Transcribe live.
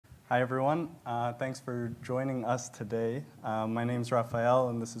Hi, everyone. Thanks for joining us today. My name's Rafael,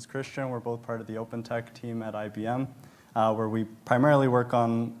 and this is Christian. We're both part of the Open Tech team at IBM, where we primarily work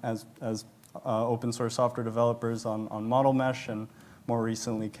on as open source software developers on ModelMesh and more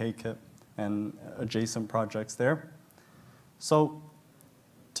recently Caikit and adjacent projects there. So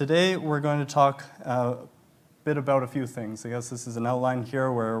today we're going to talk a bit about a few things. I guess this is an outline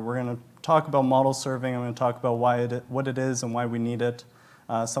here where we're going to talk about model serving. I'm going to talk about what it is and why we need it.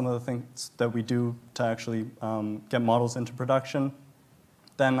 Some of the things that we do to actually get models into production.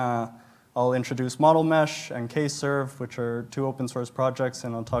 Then I'll introduce ModelMesh and KServe, which are two open source projects,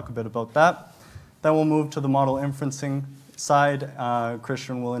 and I'll talk a bit about that. Then we'll move to the model inferencing side.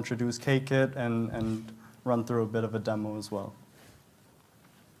 Christian will introduce Caikit and run through a bit of a demo as well.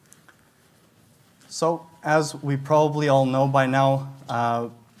 So as we probably all know by now,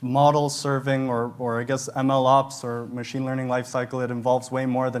 model serving, or I guess ML ops or machine learning lifecycle, it involves way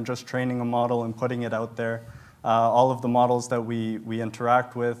more than just training a model and putting it out there. All of the models that we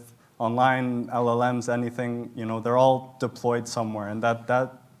interact with online, LLMs, anything, they're all deployed somewhere, and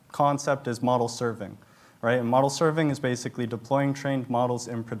that concept is model serving, right? And model serving is basically deploying trained models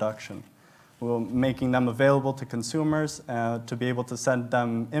in production. We're making them available to consumers to be able to send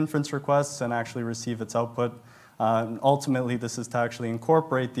them inference requests and actually receive its output. Ultimately, this is to actually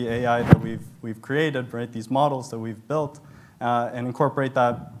incorporate the AI that we've created, right? These models that we've built, and incorporate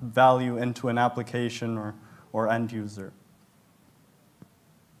that value into an application or end user.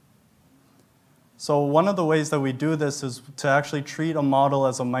 So one of the ways that we do this is to actually treat a model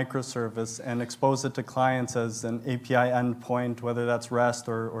as a microservice and expose it to clients as an API endpoint, whether that's REST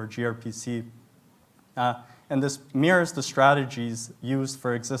or gRPC. And this mirrors the strategies used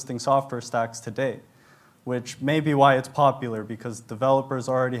for existing software stacks today, which may be why it's popular, because developers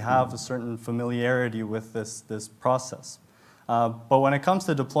already have a certain familiarity with this process. But when it comes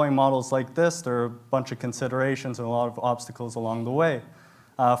to deploying models like this, there are a bunch of considerations and a lot of obstacles along the way.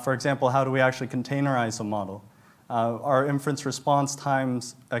 For example, how do we actually containerize a model? Are inference response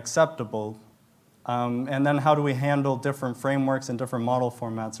times acceptable? And then how do we handle different frameworks and different model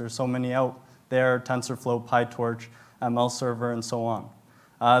formats? There's so many out there: TensorFlow, PyTorch, ML Server, and so on.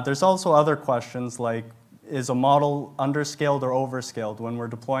 There's also other questions like, is a model underscaled or overscaled? When we're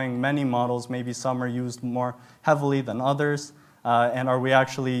deploying many models, maybe some are used more heavily than others, and are we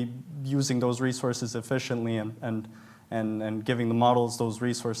actually using those resources efficiently and giving the models those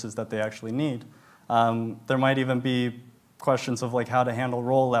resources that they actually need? There might even be questions of like how to handle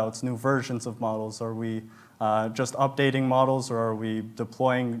rollouts, new versions of models. Are we just updating models, or are we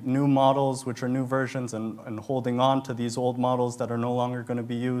deploying new models, which are new versions, and holding on to these old models that are no longer going to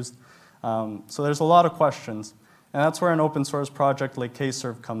be used? So there's a lot of questions, and that's where an open source project like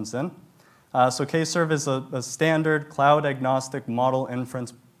KServe comes in. So KServe is a standard cloud-agnostic model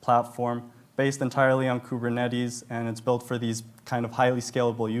inference platform based entirely on Kubernetes, and it's built for these kind of highly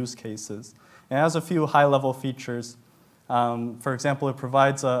scalable use cases. It has a few high-level features. For example, it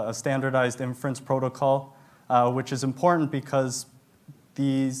provides a standardized inference protocol, which is important because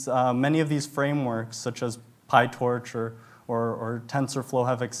many of these frameworks, such as PyTorch or TensorFlow,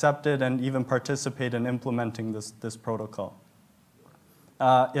 have accepted and even participate in implementing this protocol.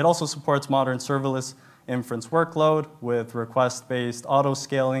 It also supports modern serverless inference workload with request-based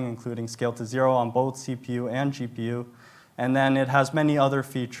auto-scaling, including scale to 0 on both CPU and GPU. And then it has many other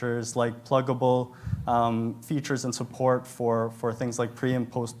features like pluggable features and support for things like pre-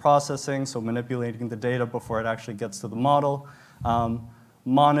 and post-processing, so manipulating the data before it actually gets to the model.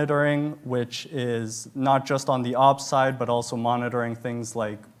 Monitoring, which is not just on the ops side, but also monitoring things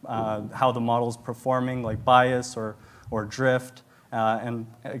like how the model's performing, like bias or drift, and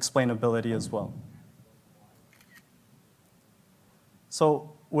explainability as well.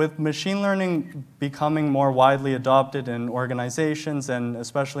 So with machine learning becoming more widely adopted in organizations, and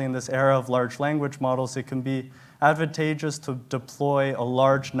especially in this era of large language models, it can be advantageous to deploy a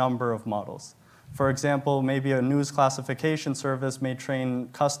large number of models. For example, maybe a news classification service may train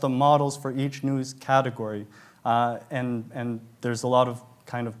custom models for each news category. And there's a lot of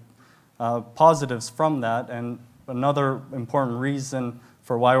kind of positives from that. And another important reason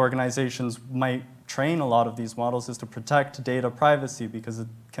for why organizations might train a lot of these models is to protect data privacy, because it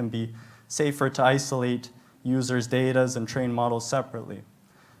can be safer to isolate users' data and train models separately.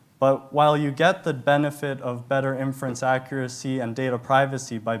 But while you get the benefit of better inference accuracy and data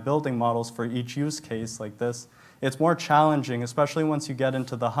privacy by building models for each use case like this, it's more challenging, especially once you get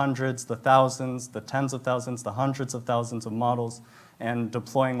into the hundreds, the thousands, the tens of thousands, the hundreds of thousands of models, and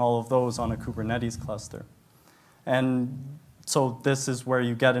deploying all of those on a Kubernetes cluster. And so this is where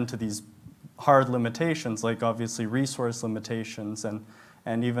you get into these hard limitations, like obviously resource limitations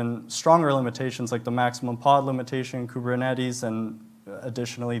and even stronger limitations like the maximum pod limitation in Kubernetes and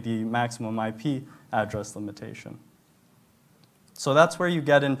additionally the maximum IP address limitation. So that's where you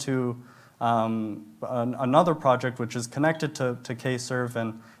get into another project which is connected to KServe,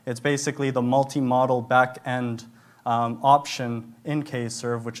 and it's basically the multi-model back-end option in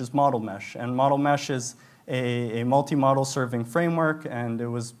KServe, which is ModelMesh. And ModelMesh is a multi-model serving framework, and it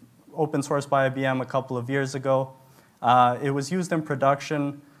was open sourced by IBM a couple of years ago. It was used in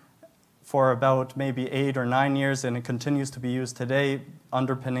production for about maybe 8 or 9 years, and it continues to be used today,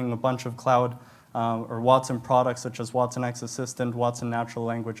 underpinning a bunch of cloud or Watson products such as watsonx Assistant, Watson Natural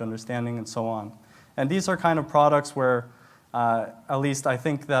Language Understanding, and so on. And these are kind of products where, at least I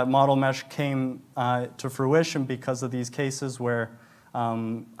think that ModelMesh came to fruition because of these cases where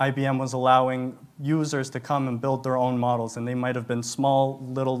IBM was allowing users to come and build their own models, and they might have been small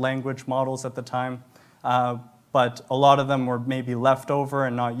little language models at the time, but a lot of them were maybe left over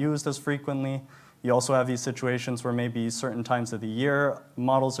and not used as frequently. You also have these situations where maybe certain times of the year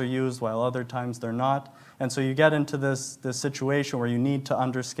models are used while other times they're not. And so you get into this situation where you need to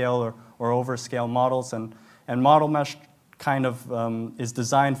underscale or overscale models, and ModelMesh kind of is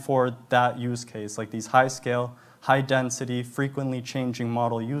designed for that use case, like these high scale, high density, frequently changing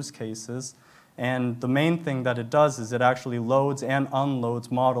model use cases. And the main thing that it does is it actually loads and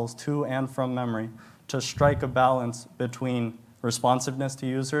unloads models to and from memory to strike a balance between responsiveness to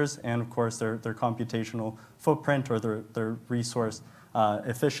users and, of course, their computational footprint or their resource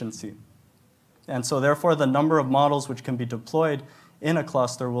efficiency. And so, therefore, the number of models which can be deployed in a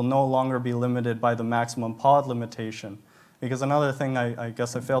cluster will no longer be limited by the maximum pod limitation. Because another thing I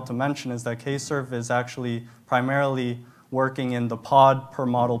guess I failed to mention is that KServe is actually primarily working in the pod per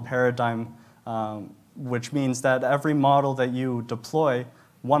model paradigm, which means that every model that you deploy,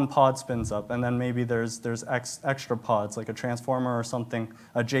 one pod spins up, and then maybe there's extra pods, like a transformer or something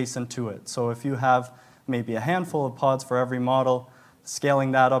adjacent to it. So if you have maybe a handful of pods for every model,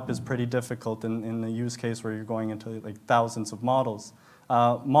 scaling that up is pretty difficult in the use case where you're going into like thousands of models.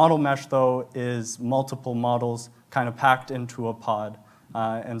 ModelMesh, though, is multiple models kind of packed into a pod.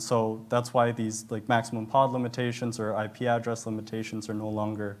 And so that's why these like maximum pod limitations or IP address limitations are no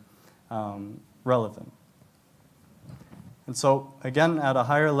longer relevant. And so, again, at a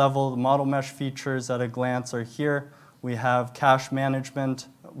higher level, the ModelMesh features at a glance are here. We have cache management,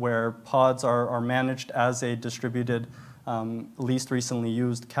 where pods are managed as a distributed, least recently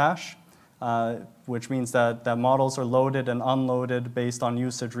used cache, which means that models are loaded and unloaded based on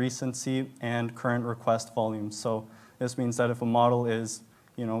usage recency and current request volumes. So this means that if a model is,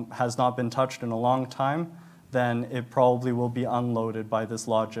 has not been touched in a long time, then it probably will be unloaded by this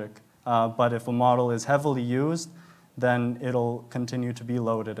logic. But if a model is heavily used, then it'll continue to be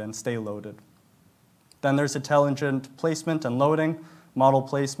loaded and stay loaded. Then there's intelligent placement and loading. Model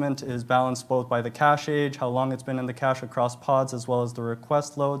placement is balanced both by the cache age, how long it's been in the cache across pods, as well as the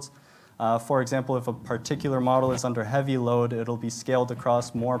request loads. For example, if a particular model is under heavy load, it'll be scaled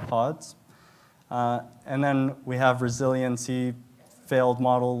across more pods. And then we have resiliency. Failed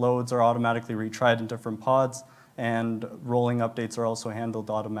model loads are automatically retried in different pods, and rolling updates are also handled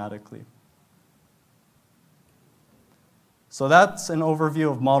automatically. So that's an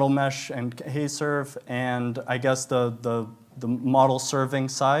overview of ModelMesh and KServe, and I guess the model serving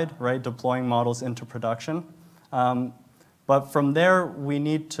side, right, deploying models into production. But from there, we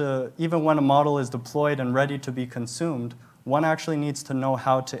need to, even when a model is deployed and ready to be consumed, one actually needs to know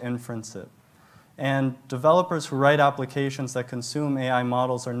how to inference it. And developers who write applications that consume AI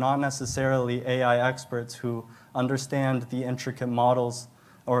models are not necessarily AI experts who understand the intricate models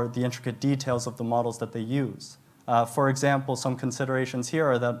or the intricate details of the models that they use. For example, some considerations here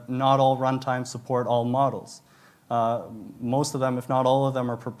are that not all runtimes support all models. Most of them, if not all of them,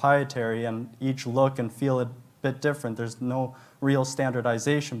 are proprietary, and each look and feel a bit different. There's no real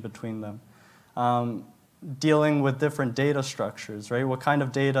standardization between them. Dealing with different data structures, right? What kind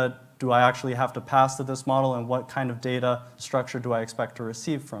of data do I actually have to pass to this model, and what kind of data structure do I expect to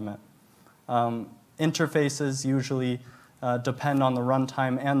receive from it? Interfaces usually depend on the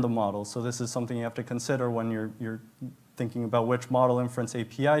runtime and the model. So this is something you have to consider when you're thinking about which model inference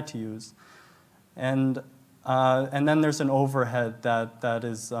API to use. And then there's an overhead that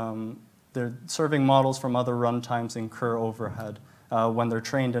is, they're serving models from other runtimes incur overhead when they're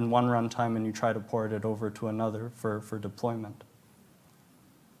trained in one runtime and you try to port it over to another for deployment.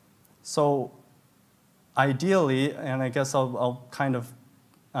 So ideally, and I guess I'll kind of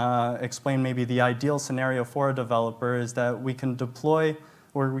explain maybe the ideal scenario for a developer, is that we can deploy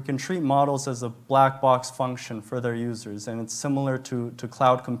or we can treat models as a black box function for their users. And it's similar to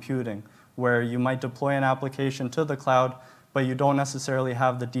cloud computing, where you might deploy an application to the cloud but you don't necessarily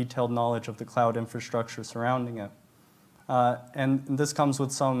have the detailed knowledge of the cloud infrastructure surrounding it. And this comes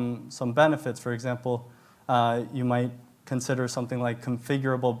with some benefits. For example, you might consider something like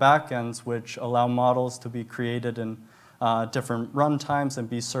configurable backends, which allow models to be created in different runtimes and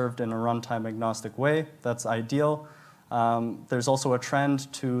be served in a runtime agnostic way. That's ideal. There's also a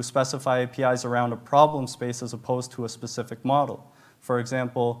trend to specify APIs around a problem space as opposed to a specific model. For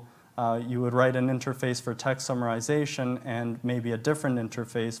example, you would write an interface for text summarization and maybe a different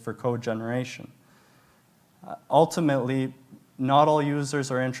interface for code generation. Ultimately, not all users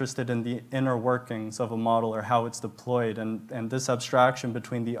are interested in the inner workings of a model or how it's deployed, and this abstraction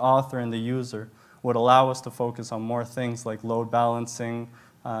between the author and the user would allow us to focus on more things like load balancing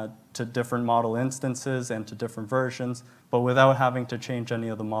to different model instances and to different versions, but without having to change any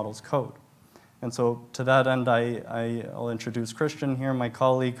of the model's code. And so to that end, I'll introduce Christian here, my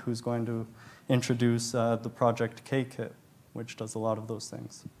colleague, who's going to introduce the project Caikit, which does a lot of those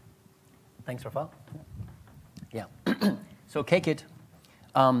things. Thanks, Rafael. Yeah. So Caikit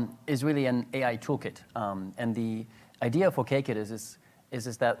is really an AI toolkit. And the idea for Caikit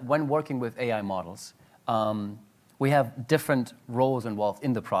is that when working with AI models, we have different roles involved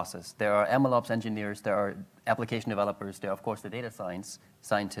in the process. There are MLOps engineers, there are application developers, there are, of course, the data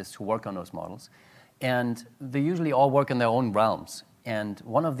scientists who work on those models. And they usually all work in their own realms. And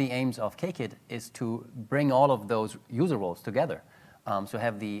one of the aims of Caikit is to bring all of those user roles together. So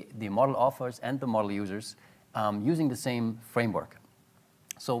have the model authors and the model users using the same framework.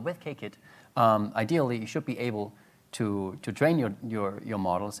 So with Caikit, ideally, you should be able to train your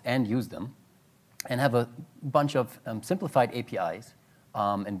models and use them, and have a bunch of simplified APIs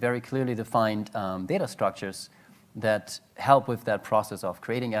and very clearly defined data structures that help with that process of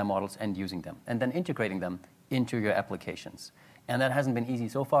creating AI models and using them, and then integrating them into your applications. And that hasn't been easy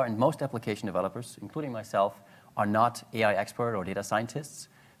so far, and most application developers, including myself, are not AI expert or data scientists.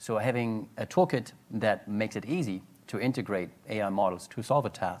 So having a toolkit that makes it easy to integrate AI models to solve a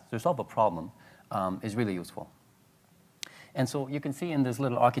task, to solve a problem, is really useful. And so you can see in this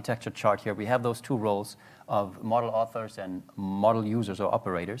little architecture chart here, we have those two roles of model authors and model users or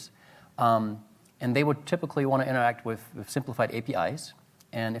operators. And they would typically want to interact with simplified APIs.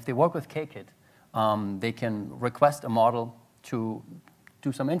 And if they work with Caikit, they can request a model to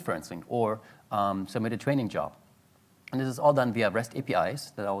do some inferencing or submit a training job. And this is all done via REST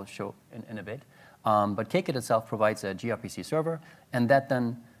APIs that I will show in a bit. But Caikit itself provides a gRPC server, and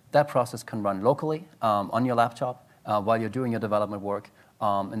that process can run locally on your laptop while you're doing your development work.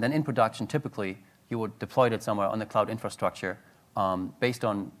 And then in production, typically, you would deploy it somewhere on the cloud infrastructure based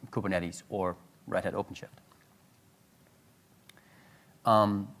on Kubernetes or Red Hat OpenShift.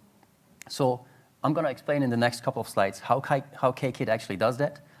 So I'm going to explain in the next couple of slides how Caikit actually does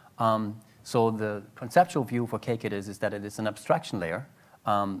that. So the conceptual view for Caikit is that it is an abstraction layer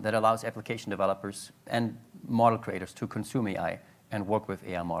that allows application developers and model creators to consume AI and work with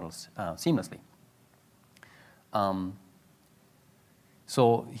AI models seamlessly.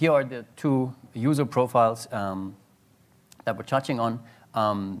 So here are the two user profiles that we're touching on.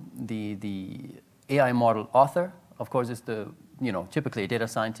 The AI model author, of course, is typically a data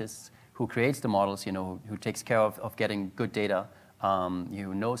scientist who creates the models, who takes care of getting good data,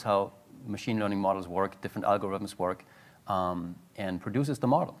 who knows how machine learning models work, different algorithms work, and produces the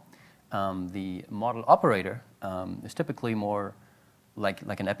model. The model operator is typically more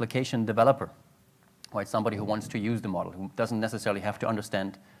like an application developer, right? Somebody who wants to use the model, who doesn't necessarily have to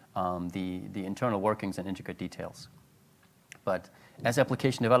understand the internal workings and intricate details. But as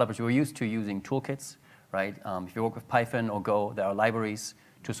application developers, we're used to using toolkits, right? If you work with Python or Go, there are libraries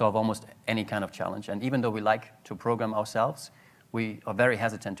to solve almost any kind of challenge. And even though we like to program ourselves, we are very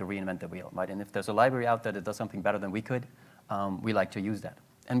hesitant to reinvent the wheel, right? And if there's a library out there that does something better than we could, we like to use that.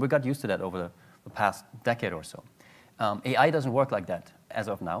 And we got used to that over the past decade or so. AI doesn't work like that as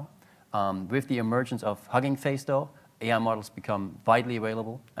of now. With the emergence of Hugging Face, though, AI models become widely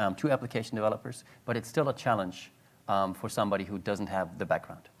available to application developers, but it's still a challenge for somebody who doesn't have the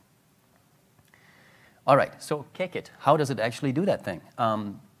background. All right, so Caikit, how does it actually do that thing?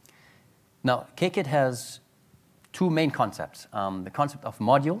 Now, Caikit has two main concepts, the concept of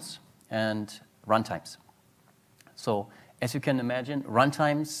modules and runtimes. So as you can imagine,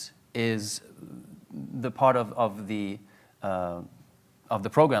 runtimes is the part of the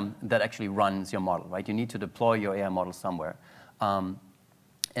program that actually runs your model, right? You need to deploy your AI model somewhere.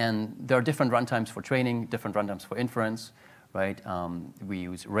 And there are different runtimes for training, different runtimes for inference, right? We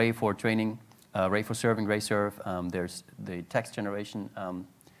use Ray for training, Ray for serving, RayServe. There's the text generation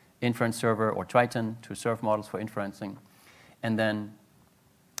inference server, or Triton, to serve models for inferencing. And then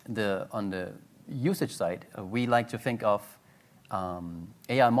on the usage side, we like to think of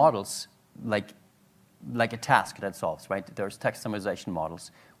AI models like a task that solves, right? There's text summarization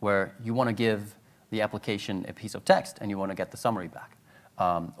models where you want to give the application a piece of text and you want to get the summary back.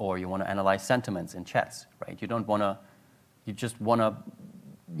 Or you want to analyze sentiments in chats, right? You don't want to, you just want to,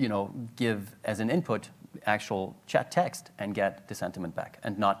 give as an input actual chat text and get the sentiment back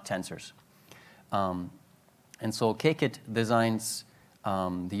and not tensors. And so Caikit designs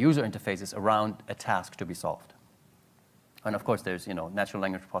the user interfaces around a task to be solved. And of course, there's natural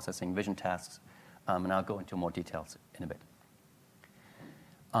language processing, vision tasks, and I'll go into more details in a bit.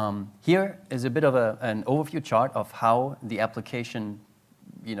 Here is a bit of an overview chart of how the application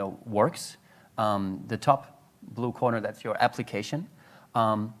works. The top blue corner, that's your application.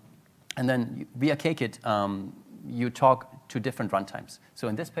 And then via Caikit, you talk to different runtimes. So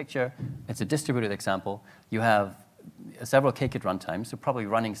in this picture, it's a distributed example. You have several Caikit runtimes, so probably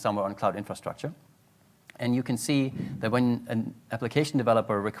running somewhere on cloud infrastructure. And you can see that when an application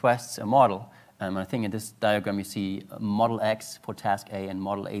developer requests a model, I think in this diagram you see model X for task A and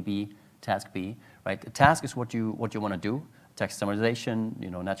model AB, task B, right? The task is what you want to do, text summarization,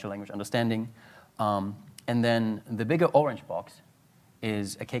 natural language understanding. And then the bigger orange box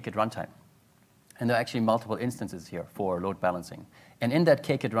is a Caikit runtime. And there are actually multiple instances here for load balancing. And in that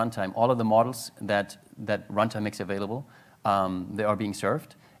Caikit runtime, all of the models that runtime makes available, they are being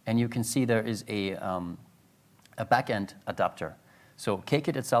served. And you can see there is a backend adapter. So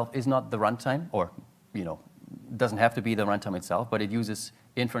Caikit itself is not the runtime, or doesn't have to be the runtime itself, but it uses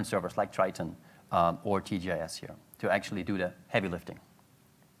inference servers like Triton or TGIS here to actually do the heavy lifting.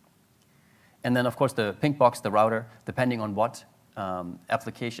 And then, of course, the pink box, the router, depending on what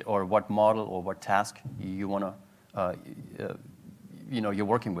application or what model or what task you want to, you're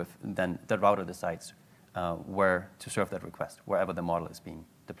working with, then the router decides where to serve that request, wherever the model is being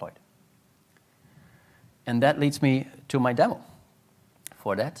deployed. And that leads me to my demo.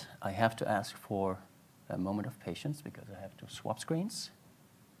 For that, I have to ask for a moment of patience because I have to swap screens.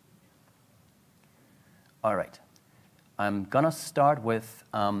 All right. I'm going to start with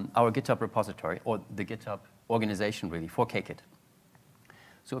our GitHub repository, or the GitHub organization, really, for Caikit.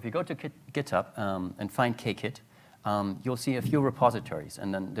 So if you go to GitHub and find Caikit, you'll see a few repositories.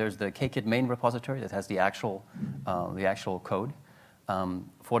 And then there's the Caikit main repository that has the actual code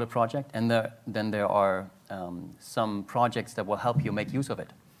for the project. And then there are some projects that will help you make use of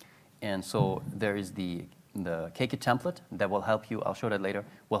it. And so there is the Caikit template that will help you, I'll show that later,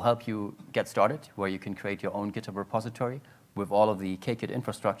 will help you get started, where you can create your own GitHub repository with all of the Caikit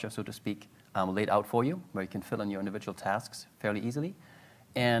infrastructure, so to speak, laid out for you, where you can fill in your individual tasks fairly easily.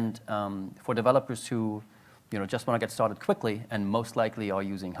 And for developers who just want to get started quickly and most likely are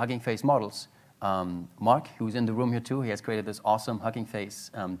using Hugging Face models, Mark, who's in the room here too, he has created this awesome Hugging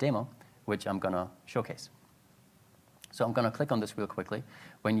Face demo, which I'm going to showcase. So I'm going to click on this real quickly.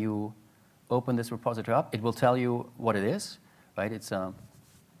 When you open this repository up, it will tell you what it is, right? It's there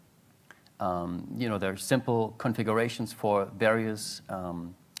are simple configurations for various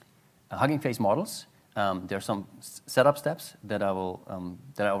Hugging Face models. There are some setup steps that I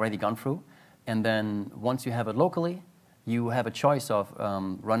already gone through, and then once you have it locally, you have a choice of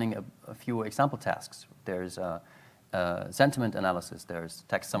running a few example tasks. There's sentiment analysis, there's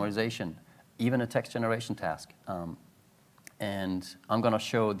text summarization, even a text generation task. And I'm going to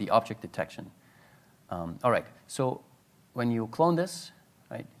show the object detection. All right, so when you clone this,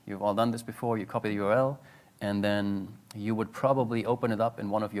 right, you've all done this before, you copy the URL, and then you would probably open it up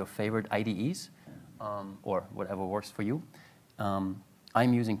in one of your favorite IDEs, or whatever works for you. I'm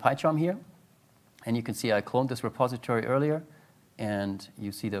using PyCharm here, and you can see I cloned this repository earlier, and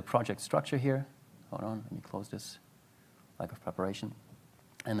you see the project structure here. Hold on, let me close this, lack of preparation.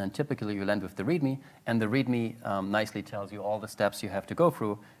 And then typically you land with the README, and the README nicely tells you all the steps you have to go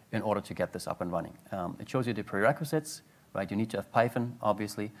through in order to get this up and running. It shows you the prerequisites, right? You need to have Python,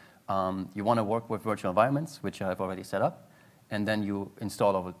 obviously. You want to work with virtual environments, which I've already set up, and then you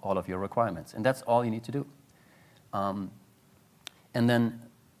install all of your requirements. And that's all you need to do. And then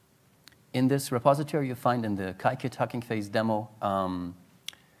in this repository, you find in the Caikit Hugging Face demo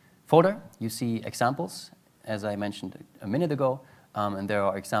folder, you see examples, as I mentioned a minute ago. And there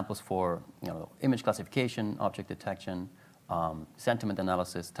are examples for image classification, object detection, sentiment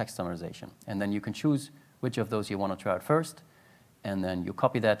analysis, text summarization. And then you can choose which of those you want to try out first. And then you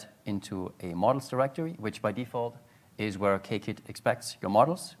copy that into a models directory, which by default is where Caikit expects your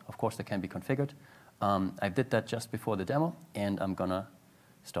models. Of course, they can be configured. I did that just before the demo, and I'm going to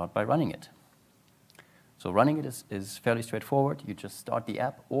start by running it. So running it is fairly straightforward. You just start the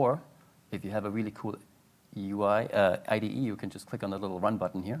app, or if you have a really cool UI, IDE, you can just click on the little run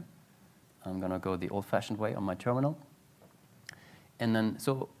button here. I'm going to go the old-fashioned way on my terminal. And then,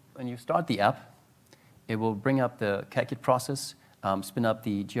 so when you start the app, it will bring up the Caikit process, spin up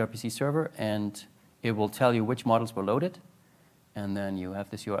the gRPC server, and it will tell you which models were loaded. And then you have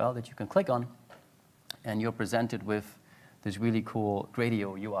this URL that you can click on, and you're presented with this really cool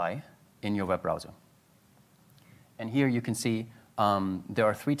Gradio UI in your web browser. And here you can see there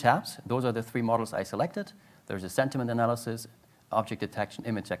are 3 tabs. Those are the 3 models I selected. There's a sentiment analysis, object detection,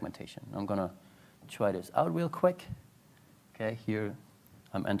 image segmentation. I'm going to try this out real quick. Okay, here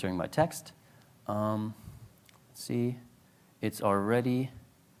I'm entering my text. Let's see, it's already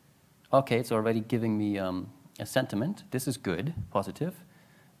giving me a sentiment. This is good, positive.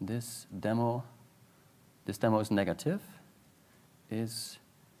 This demo is negative. Is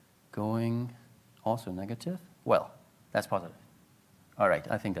going also negative? Well, that's positive. All right,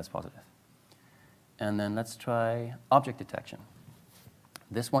 I think that's positive. And then let's try object detection.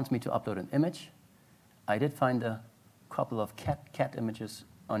 This wants me to upload an image. I did find a couple of cat images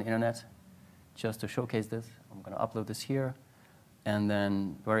on the internet just to showcase this. I'm going to upload this here. And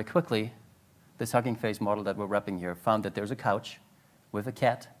then very quickly, this Hugging Face model that we're wrapping here found that there's a couch with a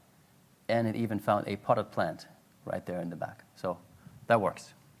cat, and it even found a potted plant right there in the back. So that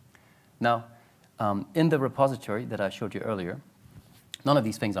works. Now, in the repository that I showed you earlier, none of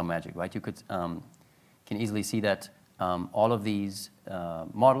these things are magic, right? You can easily see that all of these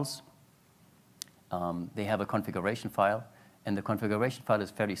models, they have a configuration file, and the configuration file is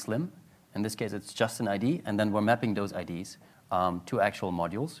fairly slim. In this case, it's just an ID, and then we're mapping those IDs to actual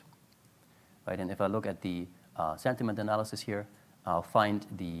modules, right? And if I look at the sentiment analysis here, I'll find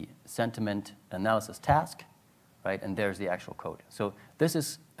the sentiment analysis task, right? And there's the actual code. So this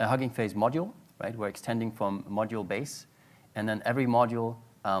is a Hugging Face module, right? We're extending from module base, and then every module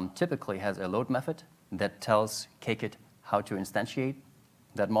typically has a load method that tells Caikit how to instantiate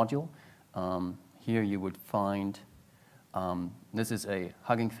that module. Here you would find, this is a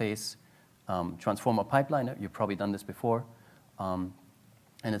Hugging Face transformer pipeline. You've probably done this before.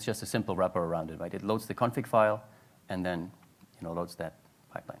 And it's just a simple wrapper around it, right? It loads the config file and then loads that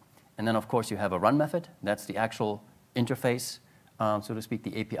pipeline. And then, of course, you have a run method. That's the actual interface, so to speak,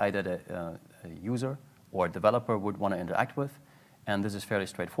 the API that a user or a developer would want to interact with. And this is fairly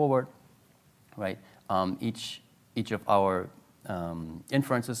straightforward, right? Each of our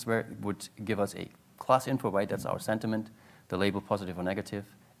inferences would give us a class info, right? That's our sentiment, the label positive or negative,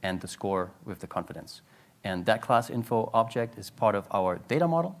 and the score with the confidence. And that class info object is part of our data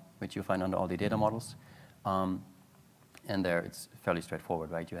model, which you find under all the data models. And there it's fairly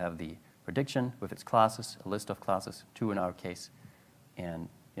straightforward, right? You have the prediction with its classes, a list of classes, 2 in our case, and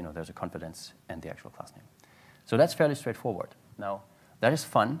there's a confidence and the actual class name. So that's fairly straightforward. Now, that is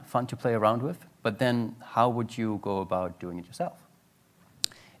fun to play around with, but then how would you go about doing it yourself?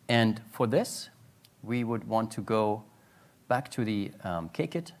 And for this, we would want to go back to the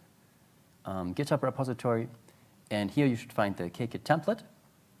Caikit GitHub repository, and here you should find the Caikit template.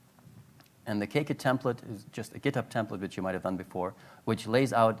 And the Caikit template is just a GitHub template, which you might have done before, which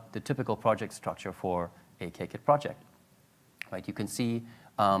lays out the typical project structure for a Caikit project. Right? You can see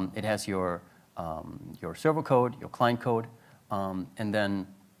it has your server code, your client code, and then,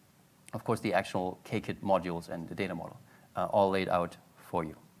 of course, the actual Caikit modules and the data model, all laid out for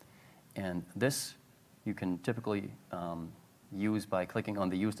you. And this you can typically use by clicking on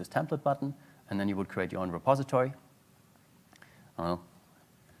the Use This Template button, and then you would create your own repository.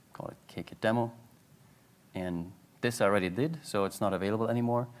 Call it Caikit demo. And this I already did, so it's not available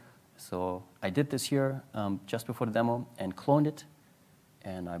anymore. So I did this here just before the demo and cloned it,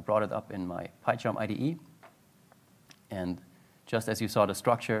 and I brought it up in my PyCharm IDE. And just as you saw the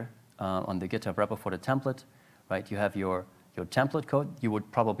structure on the GitHub repo for the template, right? You have your template code. You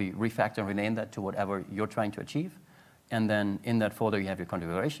would probably refactor and rename that to whatever you're trying to achieve. And then in that folder, you have your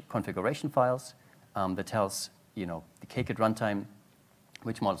configuration files that tells the Caikit runtime,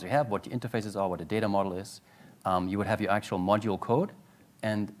 which models you have, what the interfaces are, what the data model is. You would have your actual module code,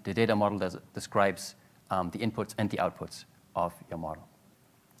 and the data model describes the inputs and the outputs of your model.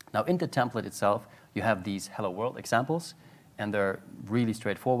 Now, in the template itself, you have these hello world examples, and they're really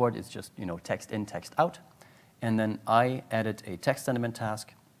straightforward. It's just text in, text out. And then I added a text sentiment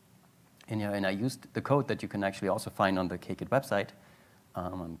task in here, and I used the code that you can actually also find on the Caikit website.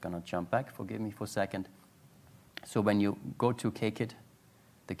 I'm going to jump back. Forgive me for a second. So when you go to Caikit,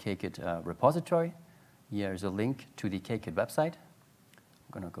 the Caikit repository, here's a link to the Caikit website.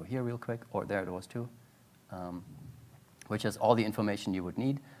 I'm going to go here real quick, or there it was too, which has all the information you would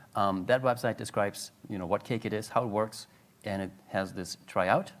need. That website describes what Caikit is, how it works, and it has this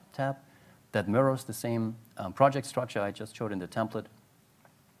tryout tab that mirrors the same project structure I just showed in the template,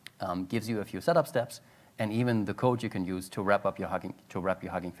 gives you a few setup steps, and even the code you can use to wrap your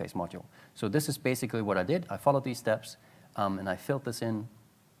Hugging Face module. So this is basically what I did. I followed these steps, and I filled this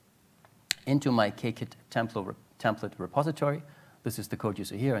into my Caikit template repository. This is the code you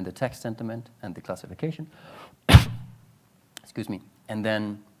see here, and the text sentiment and the classification. Excuse me. And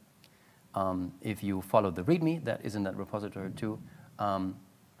then if you follow the README that is in that repository too,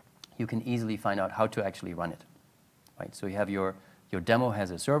 you can easily find out how to actually run it. Right? So you have your demo has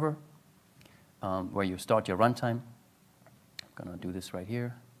a server where you start your runtime. I'm going to do this right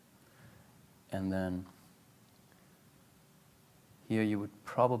here. And then here you would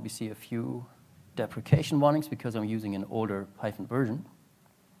probably see a few deprecation warnings because I'm using an older Python version.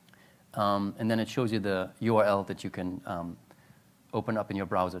 And then it shows you the URL that you can open up in your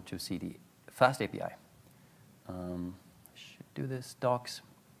browser to see the Fast API. Should do this, docs.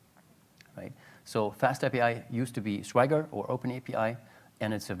 Right? So Fast API used to be Swagger or Open API,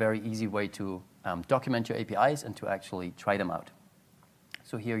 and it's a very easy way to document your APIs and to actually try them out.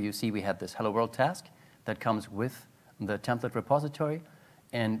 So here you see we have this Hello World task that comes with the template repository,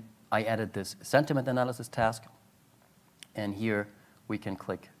 and I added this sentiment analysis task, and here we can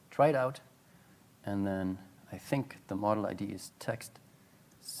click try it out, and then I think the model ID is text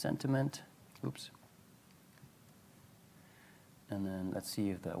sentiment. Oops. And then let's see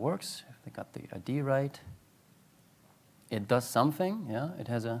if that works, if they got the ID right. It does something, yeah. It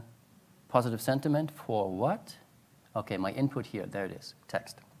has a positive sentiment for what? Okay, my input here, there it is,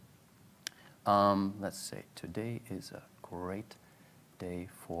 text. Let's say today is a great day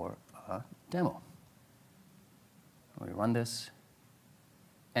for a demo. We run this,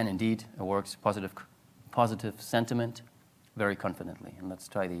 and indeed it works, positive sentiment, very confidently. And let's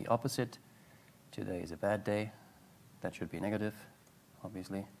try the opposite. Today is a bad day. That should be negative,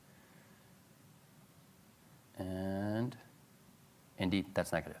 obviously. And indeed,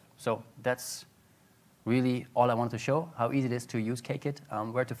 that's negative. So that's really all I wanted to show, how easy it is to use Caikit,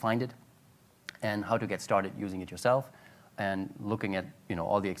 where to find it, and how to get started using it yourself, and looking at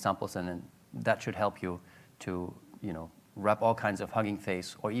all the examples, and then that should help you to wrap all kinds of Hugging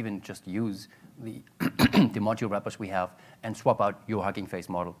Face, or even just use the, the module wrappers we have and swap out your Hugging Face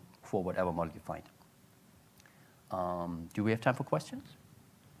model for whatever model you find. Do we have time for questions?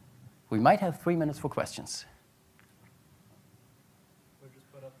 We might have 3 minutes for questions. We'll just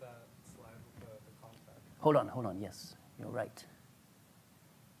put up that slide with the contact. Hold on, yes, you're right.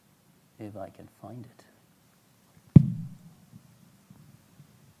 If I can find it.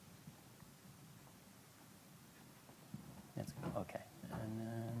 Okay, and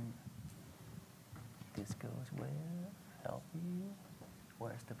then this goes with help you.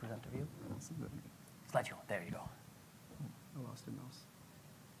 Where's the presenter view? Slideshow, there you go. I lost your mouse.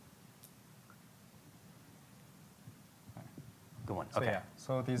 Go on, So okay. yeah,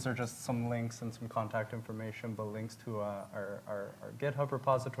 so these are just some links and some contact information, but links to our GitHub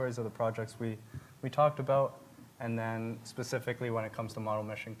repositories of the projects we talked about. And then specifically when it comes to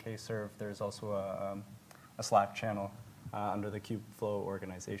ModelMesh and KServe, there's also a Slack channel under the Kubeflow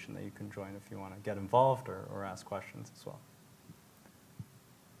organization that you can join if you want to get involved or ask questions as well.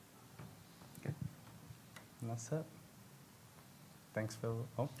 Good. And that's it. Thanks, Phil.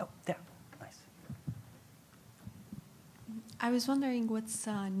 Oh, there, nice. I was wondering what's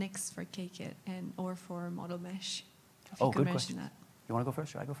next for Caikit or for ModelMesh. If Oh, you could good mention question. that. You want to go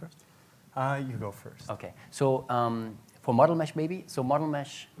first? Should I go first? you go first. Okay, so for ModelMesh maybe, so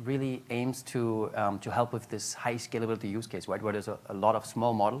ModelMesh really aims to help with this high scalability use case, right, where there's a lot of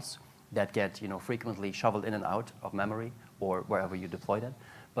small models that get frequently shoveled in and out of memory or wherever you deploy that.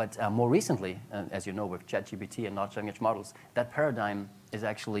 But more recently, as you know, with ChatGPT and large language models, that paradigm is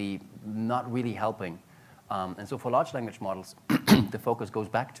actually not really helping. And so for large language models, the focus goes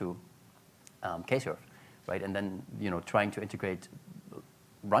back to KServe, right? And then trying to integrate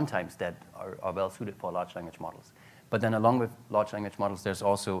runtimes that are well suited for large language models. But then along with large language models, there's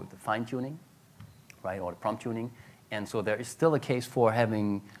also the fine tuning, right, or the prompt tuning. And so there is still a case for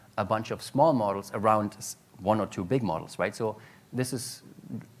having a bunch of small models around one or two big models, right? So this is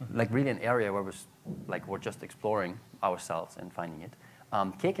like really an area where we're just exploring ourselves and finding it.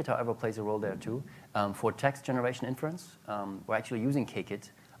 Caikit, however, plays a role there too. For text generation inference, we're actually using Caikit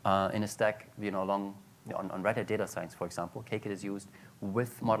in a stack, along on Red Hat Data Science, for example. Caikit is used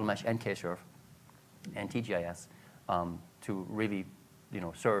with ModelMesh and KServe and TGIS to really,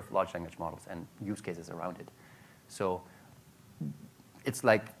 serve large language models and use cases around it. So it's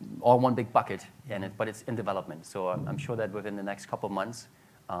like all one big bucket, but it's in development. So I'm sure that within the next couple of months,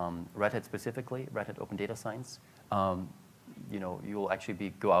 Red Hat specifically, Red Hat Open Data Science, you'll actually be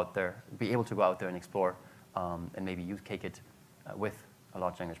able to go out there and explore and maybe use Caikit with a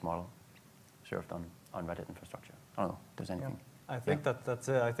large language model served on on Reddit infrastructure. I don't know if there's anything. I think that's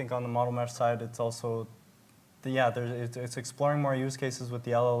it. I think on the model mesh side, it's also, it's exploring more use cases with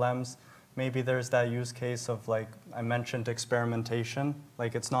the LLMs. Maybe there's that use case of, like I mentioned, experimentation.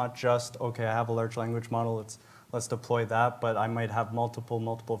 Like it's not just, okay, I have a large language model, let's deploy that, but I might have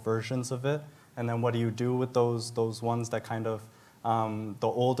multiple versions of it. And then what do you do with those ones that kind of, the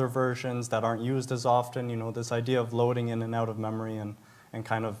older versions that aren't used as often, this idea of loading in and out of memory and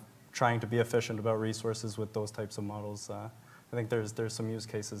kind of trying to be efficient about resources with those types of models. I think there's some use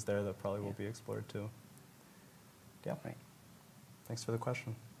cases there that probably will be explored too. Yeah. Right. Thanks for the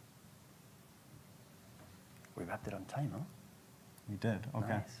question. We wrapped it on time, huh? We did. Okay.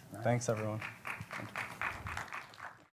 Nice. Thanks, everyone. Thank you.